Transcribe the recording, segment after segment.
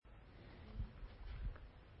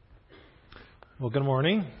Well, good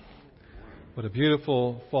morning. What a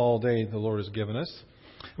beautiful fall day the Lord has given us.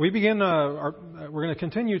 We're going to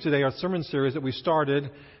continue today our sermon series that we started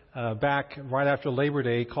back right after Labor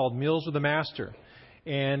Day called Meals with the Master.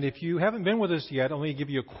 And if you haven't been with us yet, let me give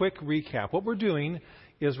you a quick recap. What we're doing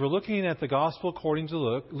is we're looking at the Gospel according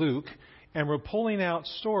to Luke, and we're pulling out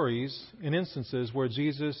stories and instances where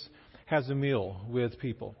Jesus has a meal with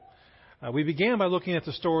people. We began by looking at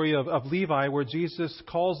the story of Levi, where Jesus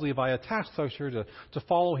calls Levi a tax collector to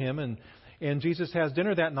follow him. And Jesus has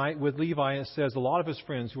dinner that night with Levi, and it says a lot of his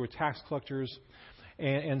friends who were tax collectors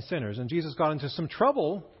and sinners. And Jesus got into some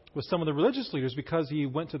trouble with some of the religious leaders because he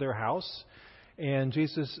went to their house. And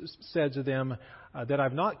Jesus said to them that I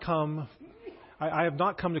have not come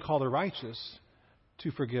to call the righteous to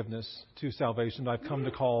forgiveness, to salvation, but I've come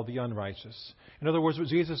to call the unrighteous. In other words, what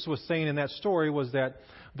Jesus was saying in that story was that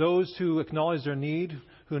those who acknowledge their need,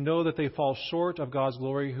 who know that they fall short of God's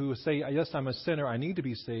glory, who say, yes, I'm a sinner, I need to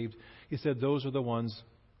be saved, he said those are the ones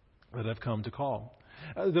that I've come to call.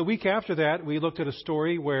 The week after that, we looked at a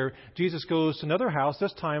story where Jesus goes to another house,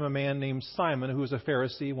 this time a man named Simon, who is a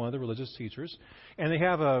Pharisee, one of the religious teachers, and they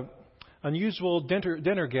have a unusual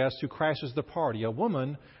dinner guest who crashes the party. A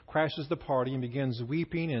woman crashes the party and begins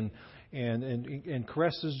weeping and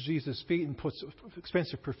caresses Jesus' feet and puts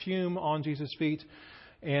expensive perfume on Jesus' feet.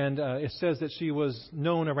 And it says that she was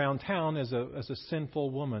known around town as a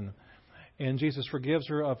sinful woman. And Jesus forgives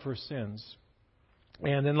her of her sins.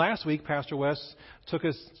 And then last week, Pastor Wes took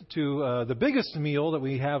us to the biggest meal that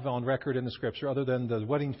we have on record in the Scripture, other than the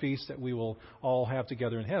wedding feast that we will all have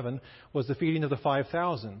together in heaven, was the feeding of the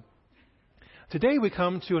 5,000. Today we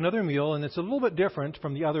come to another meal, and it's a little bit different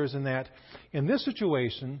from the others in that, in this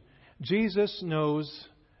situation, Jesus knows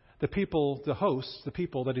the people, the hosts, the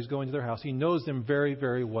people that he's going to their house. He knows them very,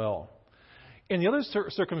 very well. In the other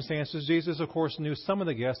circumstances, Jesus, of course, knew some of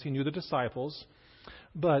the guests. He knew the disciples.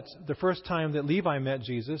 But the first time that Levi met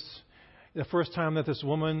Jesus, the first time that this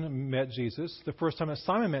woman met Jesus, the first time that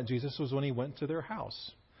Simon met Jesus was when he went to their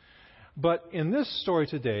house. But in this story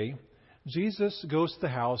today, Jesus goes to the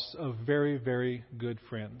house of very, very good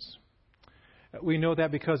friends. We know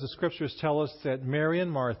that because the Scriptures tell us that Mary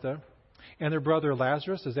and Martha and their brother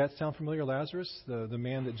Lazarus, does that sound familiar, Lazarus, the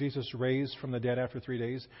man that Jesus raised from the dead after 3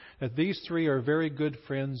 days, that these three are very good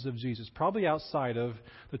friends of Jesus, probably outside of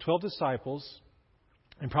the 12 disciples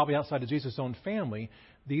and probably outside of Jesus' own family.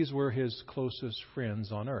 These were his closest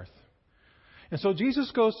friends on earth. And so Jesus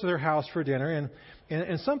goes to their house for dinner,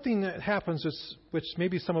 and something that happens, which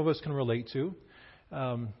maybe some of us can relate to.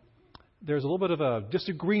 There's a little bit of a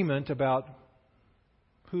disagreement about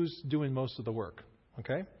who's doing most of the work.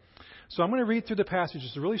 Okay? So I'm going to read through the passage.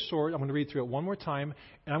 It's really short. I'm going to read through it one more time,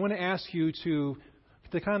 and I'm going to ask you to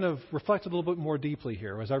kind of reflect a little bit more deeply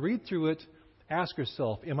here. As I read through it, ask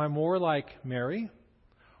yourself, am I more like Mary,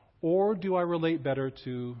 or do I relate better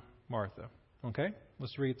to Martha? Okay?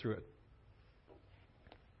 Let's read through it.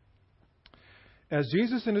 As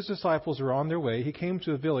Jesus and his disciples were on their way, he came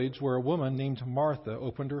to a village where a woman named Martha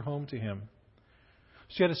opened her home to him.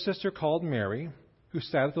 She had a sister called Mary, who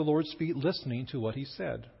sat at the Lord's feet listening to what he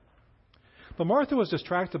said. But Martha was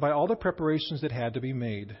distracted by all the preparations that had to be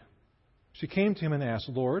made. She came to him and asked,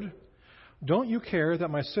 "Lord, don't you care that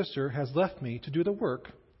my sister has left me to do the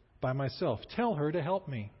work by myself? Tell her to help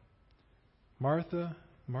me." "Martha,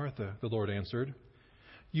 Martha," the Lord answered,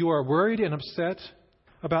 "you are worried and upset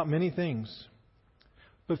about many things.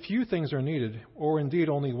 But few things are needed, or indeed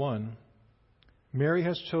only one. Mary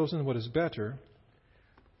has chosen what is better,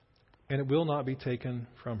 and it will not be taken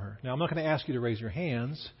from her." Now, I'm not going to ask you to raise your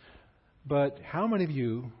hands, but how many of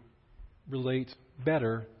you relate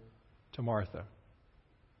better to Martha?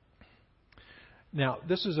 Now,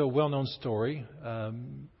 this is a well-known story.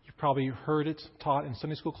 You've probably heard it taught in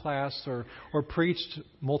Sunday school class or preached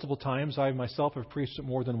multiple times. I myself have preached it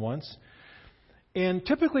more than once. And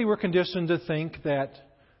typically we're conditioned to think that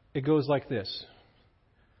it goes like this.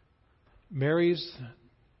 Mary's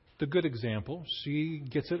the good example. She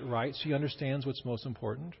gets it right. She understands what's most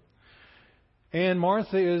important. And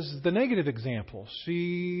Martha is the negative example.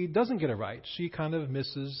 She doesn't get it right. She kind of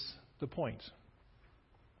misses the point.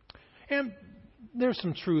 And there's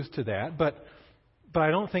some truth to that, but I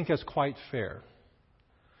don't think that's quite fair.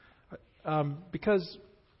 Because,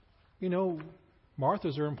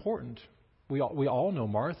 Marthas are important. We all know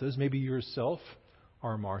Marthas. Maybe yourself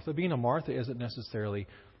are Martha. Being a Martha isn't necessarily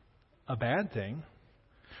a bad thing.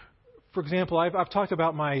 For example, I've talked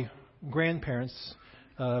about my grandparents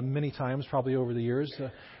many times, probably over the years,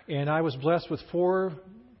 and I was blessed with 4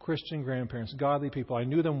 Christian grandparents, godly people. I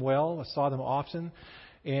knew them well. I saw them often.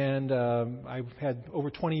 And I had over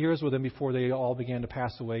 20 years with them before they all began to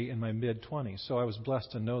pass away in my mid-20s. So I was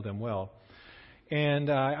blessed to know them well. And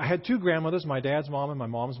I had two grandmothers, my dad's mom and my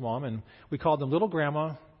mom's mom, and we called them Little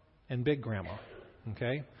Grandma and Big Grandma.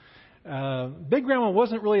 Okay? Big Grandma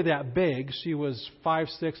wasn't really that big. She was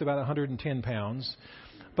 5'6", about 110 pounds.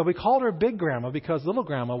 But we called her Big Grandma because Little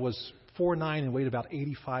Grandma was 4'9" and weighed about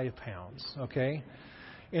 85 pounds. Okay?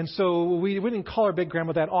 And so we didn't call her Big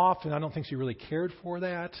Grandma that often. I don't think she really cared for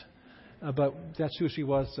that. But that's who she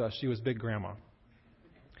was. She was Big Grandma.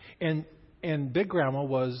 And Big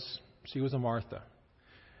Grandma she was a Martha.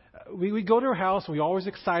 We'd go to her house, and we were always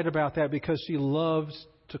excited about that because she loved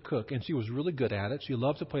to cook, and she was really good at it. She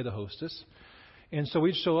loved to play the hostess. And so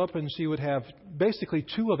we'd show up, and she would have basically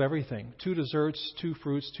two of everything: 2 desserts, 2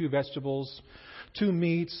 fruits, 2 vegetables, 2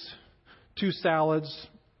 meats, 2 salads,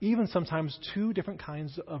 even sometimes 2 different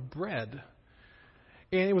kinds of bread.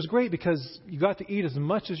 And it was great because you got to eat as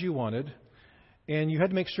much as you wanted, and you had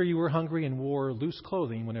to make sure you were hungry and wore loose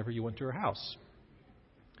clothing whenever you went to her house.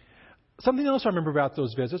 Something else I remember about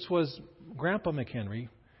those visits was Grandpa McHenry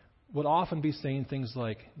would often be saying things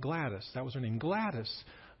like, "Gladys," that was her name, "Gladys,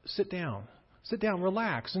 sit down,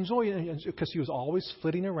 relax, enjoy it," because she was always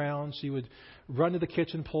flitting around. She would run to the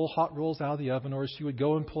kitchen, pull hot rolls out of the oven, or she would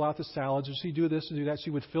go and pull out the salads, or she'd do this and do that.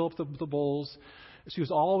 She would fill up the bowls. She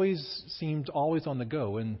seemed always on the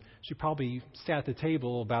go, and she probably sat at the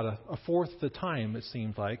table about a fourth the time, it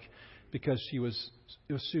seemed like, because she was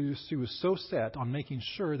so set on making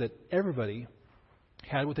sure that everybody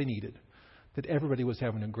had what they needed, that everybody was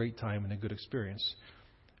having a great time and a good experience.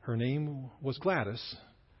 Her name was Gladys,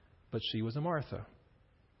 but she was a Martha.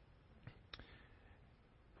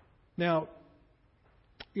 Now,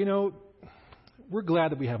 we're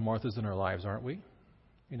glad that we have Marthas in our lives, aren't we?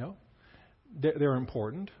 They're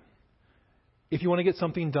important. If you want to get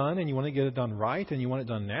something done and you want to get it done right and you want it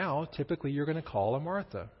done now, typically you're going to call a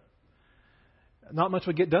Martha. Not much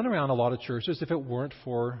would get done around a lot of churches if it weren't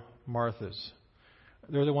for Marthas.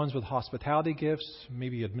 They're the ones with hospitality gifts,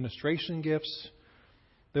 maybe administration gifts.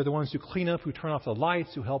 They're the ones who clean up, who turn off the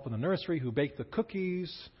lights, who help in the nursery, who bake the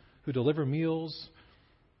cookies, who deliver meals.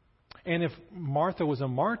 And if Martha was a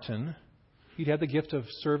Martin, he'd have the gift of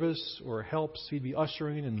service or helps. He'd be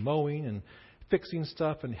ushering and mowing and fixing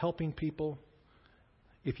stuff and helping people.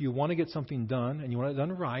 If you want to get something done and you want it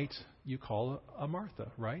done right, you call a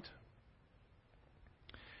Martha, right?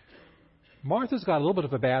 Martha's got a little bit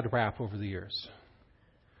of a bad rap over the years.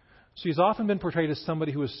 She's often been portrayed as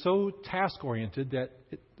somebody who is so task-oriented that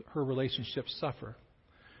her relationships suffer.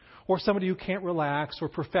 Or somebody who can't relax, or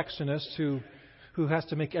perfectionist who has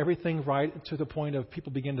to make everything right to the point of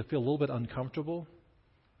people begin to feel a little bit uncomfortable.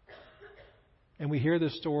 And we hear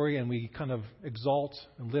this story and we kind of exalt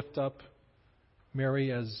and lift up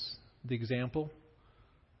Mary as the example.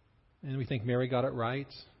 And we think Mary got it right.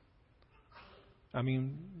 I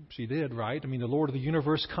mean, she did, right? I mean, the Lord of the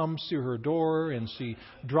universe comes to her door and she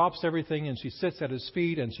drops everything and she sits at his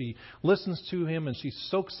feet and she listens to him and she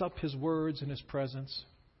soaks up his words in his presence.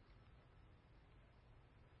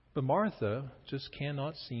 But Martha just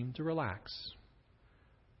cannot seem to relax.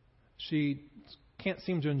 She can't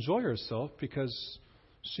seem to enjoy herself because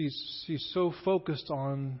she's so focused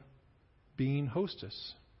on being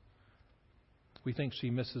hostess. We think she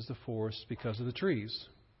misses the forest because of the trees.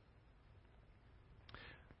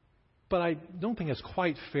 But I don't think it's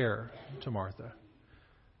quite fair to Martha.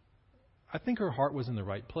 I think her heart was in the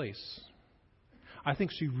right place. I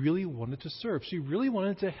think she really wanted to serve. She really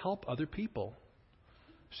wanted to help other people.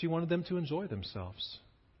 She wanted them to enjoy themselves.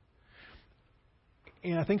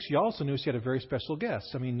 And I think she also knew she had a very special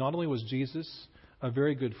guest. I mean, not only was Jesus a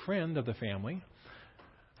very good friend of the family,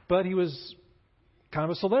 but he was kind of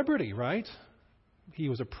a celebrity, right? He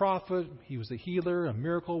was a prophet. He was a healer, a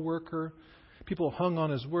miracle worker. People hung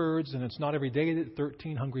on his words, and it's not every day that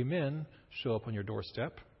 13 hungry men show up on your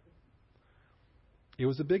doorstep. It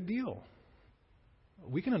was a big deal.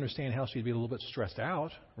 We can understand how she'd be a little bit stressed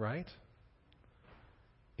out, right?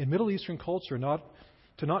 In Middle Eastern culture,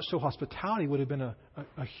 to not show hospitality would have been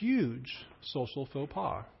a huge social faux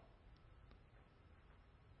pas.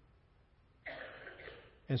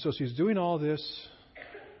 And so she's doing all this,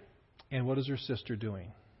 and what is her sister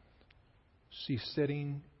doing? She's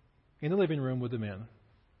sitting in the living room with the men,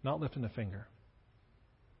 not lifting a finger.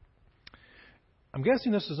 I'm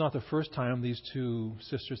guessing this is not the first time these two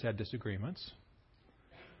sisters had disagreements.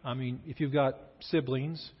 I mean, if you've got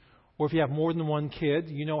siblings, or if you have more than one kid,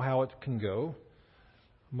 you know how it can go.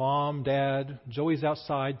 Mom, Dad, Joey's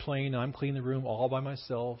outside playing, I'm cleaning the room all by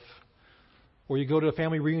myself. Or you go to a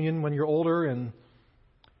family reunion when you're older, and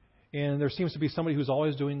there seems to be somebody who's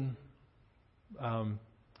always doing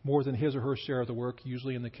more than his or her share of the work,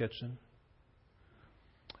 usually in the kitchen.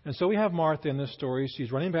 And so we have Martha in this story.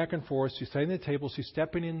 She's running back and forth. She's setting the table. She's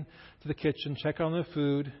stepping into the kitchen, checking on the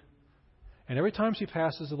food. And every time she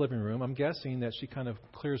passes the living room, I'm guessing that she kind of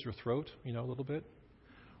clears her throat, a little bit.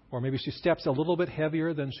 Or maybe she steps a little bit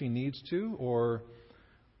heavier than she needs to. Or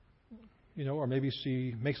maybe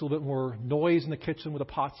she makes a little bit more noise in the kitchen with the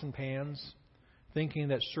pots and pans, thinking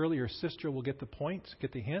that surely her sister will get the point,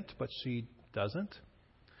 get the hint, but she doesn't.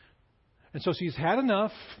 And so she's had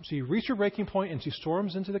enough. She reached her breaking point, and she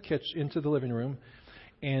storms into the kitchen, into the living room,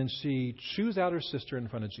 and she chews out her sister in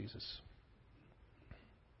front of Jesus.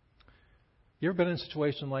 You ever been in a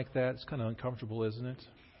situation like that? It's kind of uncomfortable, isn't it?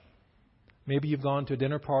 Maybe you've gone to a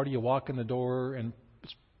dinner party, you walk in the door, and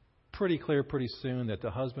it's pretty clear pretty soon that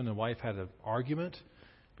the husband and wife had an argument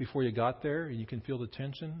before you got there, and you can feel the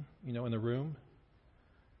tension, in the room.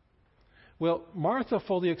 Well, Martha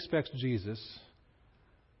fully expects Jesus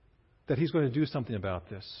that he's going to do something about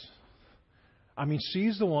this.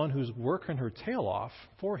 She's the one who's working her tail off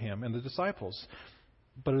for him and the disciples.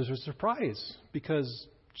 But it was a surprise because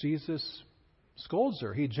Jesus scolds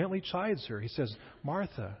her. He gently chides her. He says,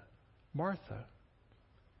 Martha, Martha.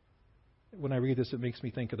 When I read this, it makes me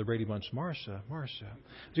think of the Brady Bunch, Marcia, Marcia.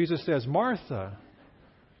 Jesus says, Martha,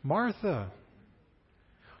 Martha,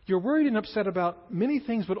 you're worried and upset about many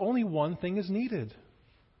things, but only one thing is needed.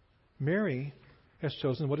 Mary has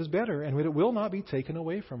chosen what is better, and it will not be taken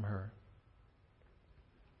away from her.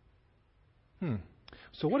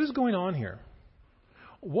 So what is going on here?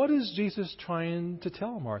 What is Jesus trying to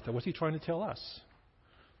tell Martha? What's he trying to tell us?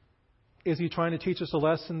 Is he trying to teach us a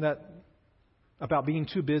lesson about being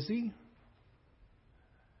too busy?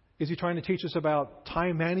 Is he trying to teach us about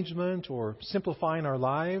time management or simplifying our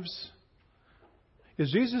lives?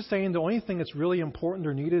 Is Jesus saying the only thing that's really important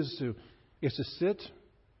or needed is to sit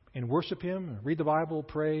and worship him, read the Bible,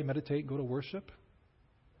 pray, meditate, go to worship?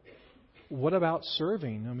 What about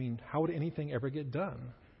serving? How would anything ever get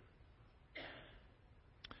done?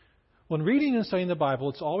 When reading and studying the Bible,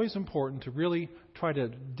 it's always important to really try to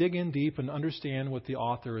dig in deep and understand what the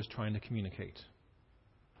author is trying to communicate.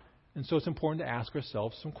 And so it's important to ask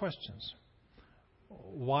ourselves some questions.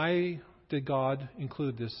 Why did God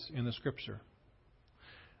include this in the Scripture?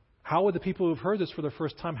 How would the people who have heard this for the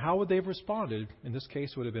first time, how would they have responded? In this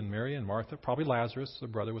case, it would have been Mary and Martha, probably Lazarus, the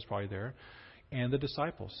brother was probably there, and the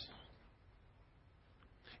disciples.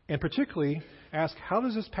 And particularly, ask, how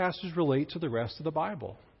does this passage relate to the rest of the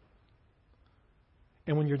Bible?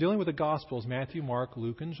 And when you're dealing with the Gospels, Matthew, Mark,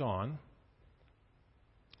 Luke, and John,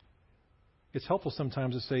 it's helpful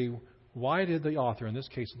sometimes to say, why did the author, in this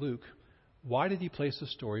case Luke, why did he place the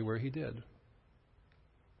story where he did?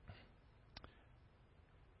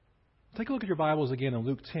 Take a look at your Bibles again in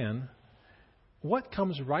Luke 10. What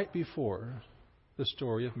comes right before the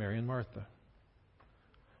story of Mary and Martha?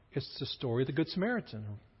 It's the story of the Good Samaritan.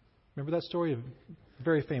 Remember that story? A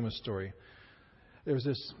very famous story.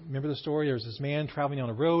 Remember the story? There's this man traveling on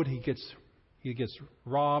a road. He gets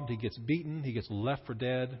robbed. He gets beaten. He gets left for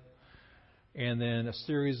dead. And then a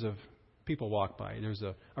series of people walk by. There's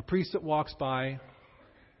a priest that walks by,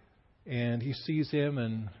 and he sees him,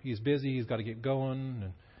 and he's busy. He's got to get going,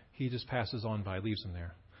 and he just passes on by, leaves him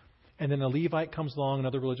there. And then a Levite comes along,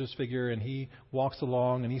 another religious figure, and he walks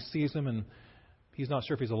along, and he sees him, and he's not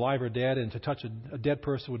sure if he's alive or dead, and to touch a dead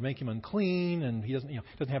person would make him unclean, and he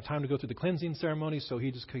doesn't have time to go through the cleansing ceremony, so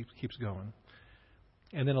he just keeps going.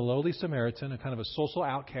 And then a lowly Samaritan, a kind of a social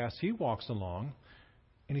outcast, he walks along,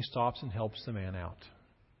 and he stops and helps the man out.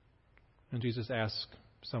 And Jesus asks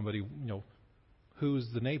somebody, who's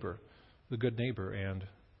the neighbor, the good neighbor? And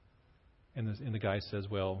the guy says,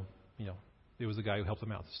 well, it was the guy who helped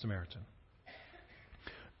him out, the Samaritan.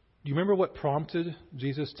 Do you remember what prompted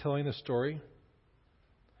Jesus telling the story?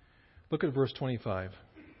 Look at verse 25.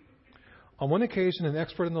 On one occasion, an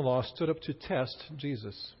expert in the law stood up to test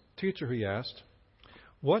Jesus. Teacher, he asked,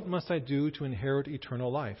 what must I do to inherit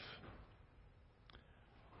eternal life?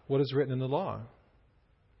 What is written in the law?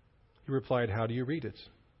 He replied, how do you read it?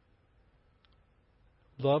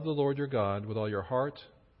 Love the Lord your God with all your heart,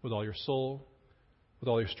 with all your soul, with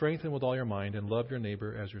all your strength, and with all your mind, and love your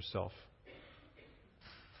neighbor as yourself.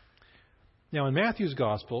 Now, in Matthew's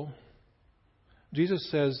Gospel,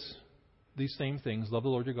 Jesus says these same things. Love the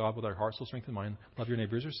Lord your God with our heart, soul, strength, and mind. Love your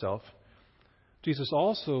neighbor as yourself. Jesus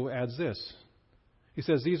also adds this. He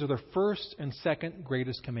says these are the first and second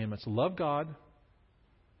greatest commandments. Love God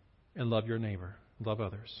and love your neighbor. Love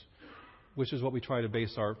others. Which is what we try to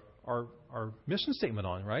base our mission statement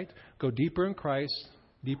on, right? Go deeper in Christ,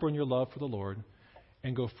 deeper in your love for the Lord,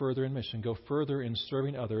 and go further in mission. Go further in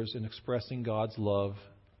serving others and expressing God's love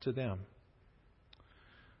to them.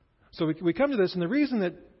 So we come to this, and the reason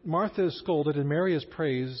that Martha is scolded and Mary is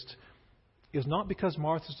praised is not because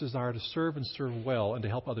Martha's desire to serve and serve well and to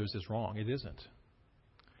help others is wrong. It isn't.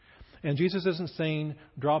 And Jesus isn't saying,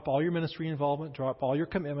 drop all your ministry involvement, drop all your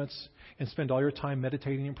commitments, and spend all your time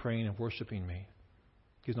meditating and praying and worshiping me.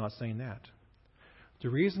 He's not saying that. The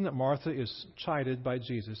reason that Martha is chided by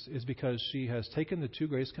Jesus is because she has taken the two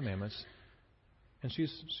greatest commandments and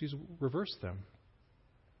she's reversed them.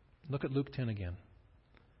 Look at Luke 10 again.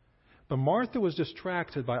 But Martha was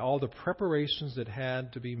distracted by all the preparations that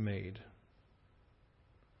had to be made.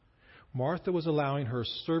 Martha was allowing her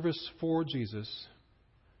service for Jesus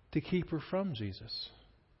to keep her from Jesus.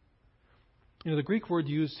 The Greek word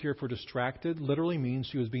used here for distracted literally means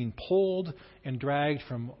she was being pulled and dragged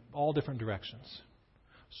from all different directions.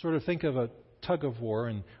 Sort of think of a tug of war,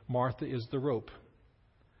 and Martha is the rope.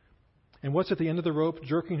 And what's at the end of the rope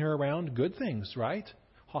jerking her around? Good things, right?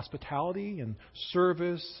 Hospitality and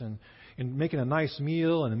service and making a nice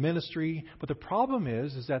meal and a ministry. But the problem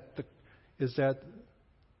is that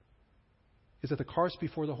the cart's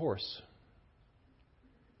before the horse.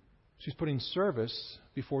 She's putting service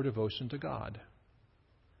before devotion to God.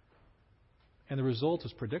 And the result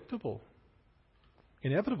is predictable,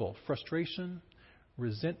 inevitable: frustration,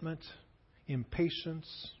 resentment,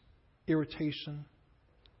 impatience, irritation.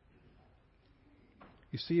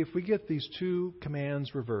 You see, if we get these two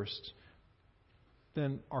commands reversed,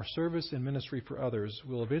 then our service and ministry for others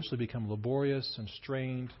will eventually become laborious and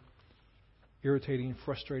strained, irritating,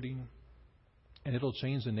 frustrating, and it'll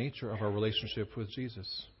change the nature of our relationship with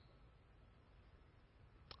Jesus.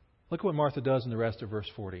 Look at what Martha does in the rest of verse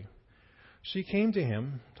 40. She came to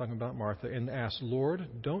him, talking about Martha, and asked, Lord,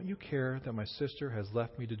 don't you care that my sister has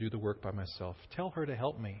left me to do the work by myself? Tell her to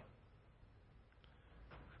help me.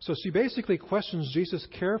 So she basically questions Jesus'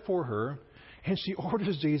 care for her, and she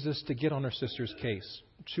orders Jesus to get on her sister's case.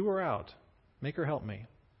 Chew her out. Make her help me.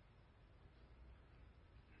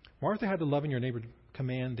 Martha had the loving your neighbor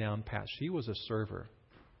command down pat. She was a server.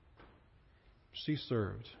 She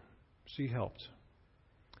served. She helped.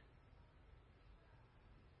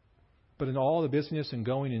 But in all the business and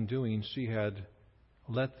going and doing, she had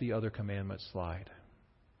let the other commandments slide.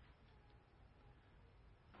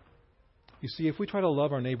 You see, if we try to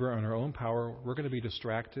love our neighbor on our own power, we're going to be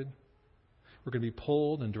distracted. We're going to be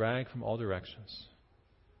pulled and dragged from all directions.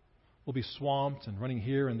 We'll be swamped and running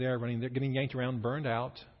here and there, getting yanked around, burned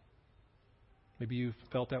out. Maybe you've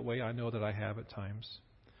felt that way. I know that I have at times.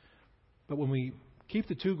 But when we keep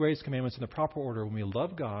the two greatest commandments in the proper order, when we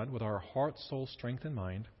love God with our heart, soul, strength, and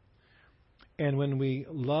mind, and when we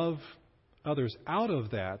love others out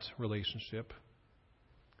of that relationship,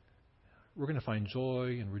 we're going to find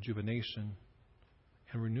joy and rejuvenation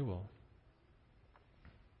and renewal.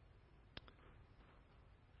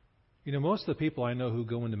 Most of the people I know who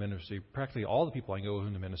go into ministry, practically all the people I know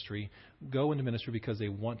into ministry, go into ministry because they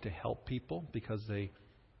want to help people, because they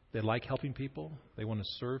like helping people, they want to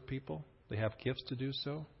serve people, they have gifts to do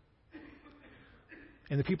so.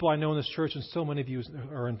 And the people I know in this church, and so many of you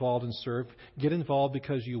are involved and serve, get involved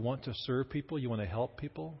because you want to serve people, you want to help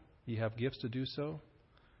people, you have gifts to do so.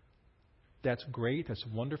 That's great, that's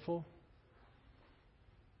wonderful.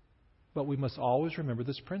 But we must always remember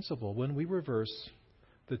this principle. When we reverse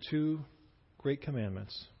the two great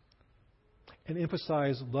commandments and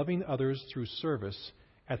emphasize loving others through service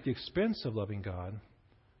at the expense of loving God,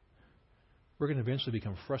 we're going to eventually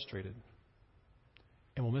become frustrated.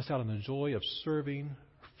 And we'll miss out on the joy of serving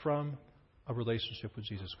from a relationship with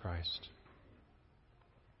Jesus Christ.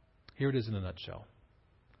 Here it is in a nutshell.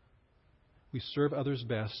 We serve others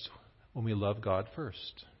best when we love God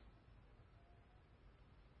first.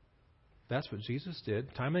 That's what Jesus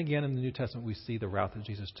did. Time and again in the New Testament, we see the route that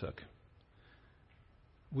Jesus took.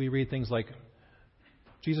 We read things like,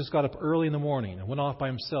 Jesus got up early in the morning and went off by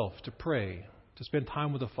himself to pray, to spend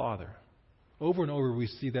time with the Father. Over and over we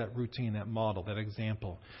see that routine, that model, that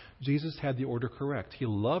example. Jesus had the order correct. He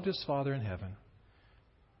loved his Father in heaven.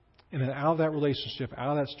 And then out of that relationship,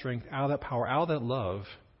 out of that strength, out of that power, out of that love,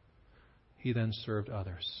 he then served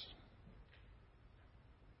others.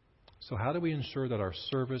 So how do we ensure that our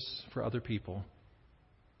service for other people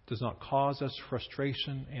does not cause us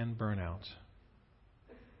frustration and burnout?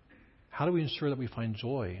 How do we ensure that we find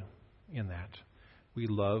joy in that? We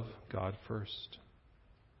love God first.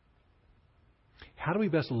 How do we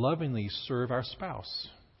best lovingly serve our spouse?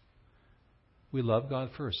 We love God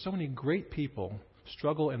first. So many great people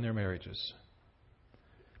struggle in their marriages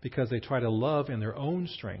because they try to love in their own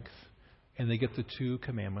strength and they get the two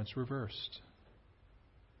commandments reversed.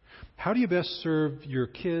 How do you best serve your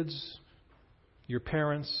kids, your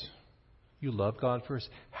parents, You love God first.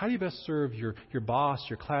 How do you best serve your boss,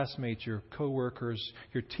 your classmates, your coworkers,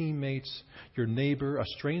 your teammates, your neighbor, a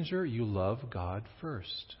stranger? You love God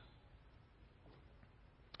first.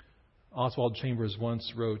 Oswald Chambers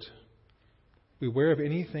once wrote, "Beware of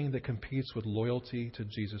anything that competes with loyalty to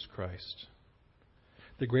Jesus Christ.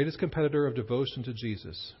 The greatest competitor of devotion to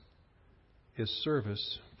Jesus is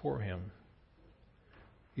service for Him."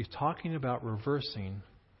 He's talking about reversing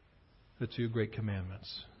the two great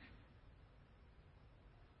commandments.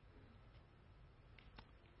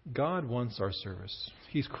 God wants our service.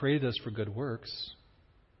 He's created us for good works,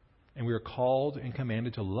 and we are called and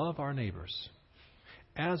commanded to love our neighbors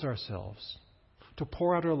as ourselves, to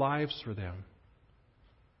pour out our lives for them.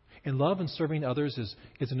 And love and serving others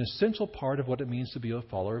is an essential part of what it means to be a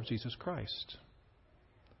follower of Jesus Christ.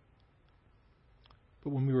 But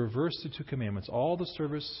when we reverse the two commandments, all the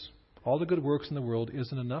service, all the good works in the world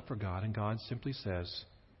isn't enough for God, and God simply says,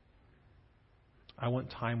 I want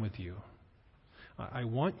time with you. I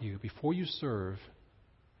want you, before you serve,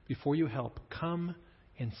 before you help, come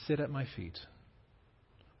and sit at my feet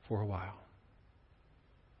for a while.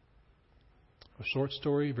 A short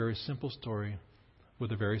story, very simple story,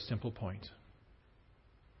 with a very simple point.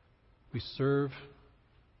 We serve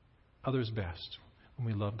others best when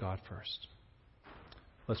we love God first.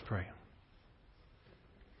 Let's pray.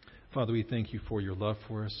 Father, we thank you for your love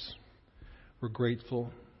for us. We're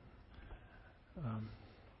grateful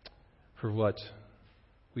for what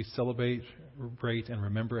we celebrate, and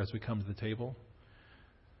remember as we come to the table.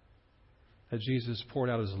 That Jesus poured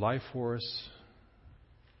out His life for us.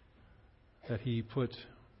 That He put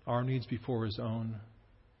our needs before His own.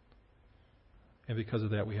 And because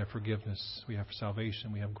of that, we have forgiveness, we have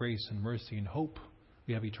salvation, we have grace and mercy and hope,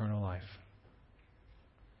 we have eternal life.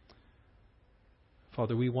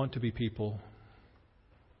 Father, we want to be people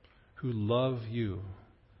who love you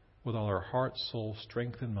with all our heart, soul,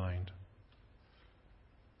 strength, and mind.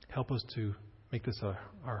 Help us to make this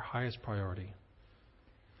our highest priority.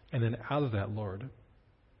 And then out of that, Lord,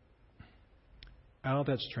 out of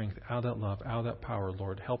that strength, out of that love, out of that power,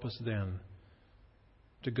 Lord, help us then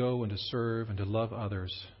to go and to serve and to love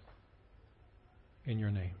others in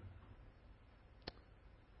your name.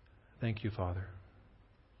 Thank you, Father.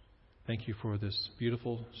 Thank you for this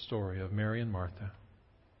beautiful story of Mary and Martha.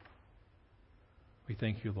 We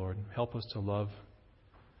thank you, Lord. Help us to love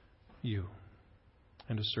you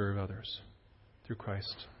and to serve others through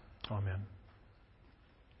Christ. Amen.